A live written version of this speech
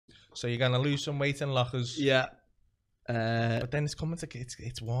So you're gonna lose some weight in lockers. Yeah. But then it's coming to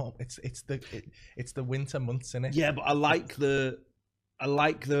it's warm. It's the winter months, innit? Yeah, but I like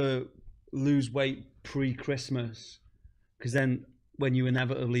the lose weight pre-Christmas, because then when you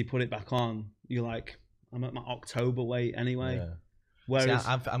inevitably put it back on, you're like, I'm at my October weight anyway. Yeah. Whereas See,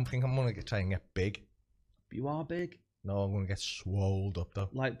 I'm thinking I'm gonna try and get big. you are big. No, I'm gonna get swolled up though.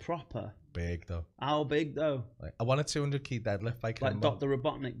 Like proper Big though. How big though? Like, I want a 200 key deadlift by Like Dr.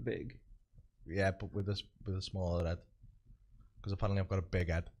 Robotnik big. Yeah, but with a smaller head. Because apparently I've got a big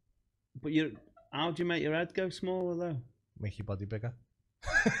head. But how do you make your head go smaller though? Make your body bigger.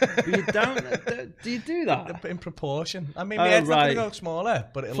 But you don't. Do you do that? In proportion. I mean, my head's not going to go smaller,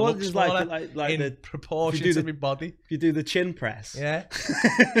 but it'll look smaller like in proportion to my body. If you do the chin press. Yeah.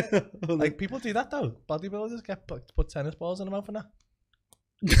 Like, people do that though. Bodybuilders get put tennis balls in their mouth and that.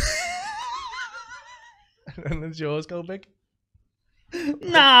 And the jaws go big.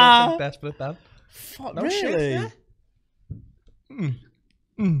 Nah. Desperate Dan. Fuck, No really? shit, yeah.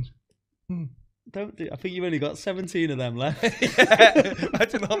 Don't do. I think you've only got 17 of them left. Yeah. I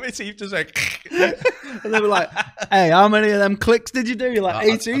don't know, my teeth just like. And they were like, "Hey, how many of them clicks did you do?" You're like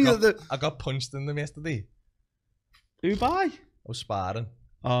 18. I got punched in them yesterday. Who by? I was sparring.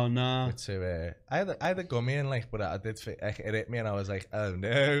 Oh no! I had a gummy in, like, but it hit me and I was like, oh no.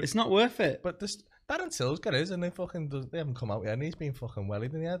 It's not worth it. But Darren Till's got his and they haven't come out yet, and he's been fucking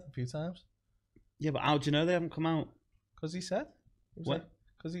wellied in the head a few times. Yeah, but how do you know they haven't come out? Because he said. What?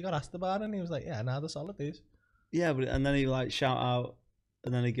 Because he got asked about it and he was like, yeah, now they're solid these. Yeah, but and then he like shout out,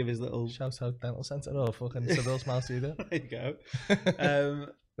 and then he give his little shout out dental centre or fucking Seville Smile Studio. There you go.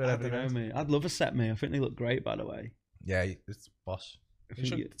 I don't know, mate. I'd love a set me. I think they look great, by the way. Yeah, it's boss.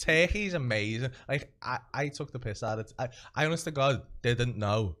 Turkey's amazing. Like, I took the piss out of it. I honest to God didn't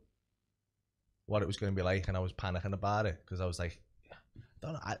know what it was going to be like, and I was panicking about it because I was like,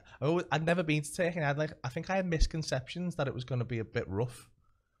 I'd never been to Turkey. And I think I had misconceptions that it was going to be a bit rough,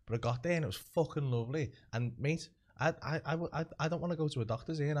 but I got there and it was fucking lovely. And mate, I don't want to go to a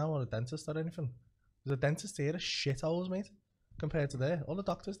doctor's here now or a dentist or anything. There's a dentist here, are shitholes, mate, compared to there. All the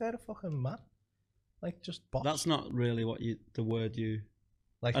doctors there are fucking mad. Like, just boss. That's not really what the word you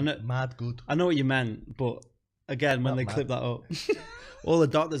like. Mad good. I know what you meant, but again, when they clip that up, all the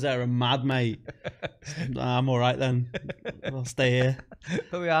doctors there are mad, mate. I'm all right then. I'll stay here.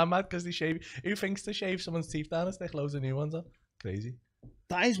 Well, they are mad because they shave. Who thinks to shave someone's teeth down and stick loads of new ones on? Crazy.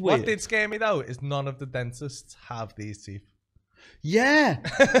 That is weird. What did scare me though is none of the dentists have these teeth. Yeah.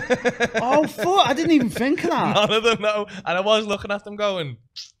 Oh fuck! I didn't even think of that. None of them, no. And I was looking at them going,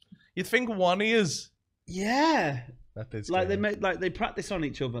 you'd think one is. Yeah. That did like they make they practice on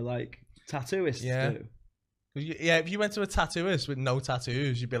each other like tattooists do. Yeah, if you went to a tattooist with no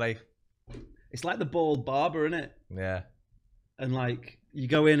tattoos, you'd be like, it's like the bald barber, isn't it? Yeah. And like you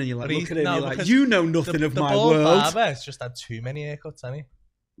go in and you're like, look at him, you're like, you know nothing of my world. The bald barber has just had too many haircuts, hasn't he?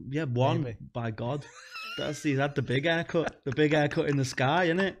 Yeah, one. Maybe. By God. He's had the big haircut. The big haircut in the sky,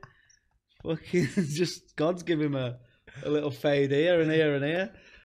 isn't it? Fucking just God's give him a little fade here and here and here.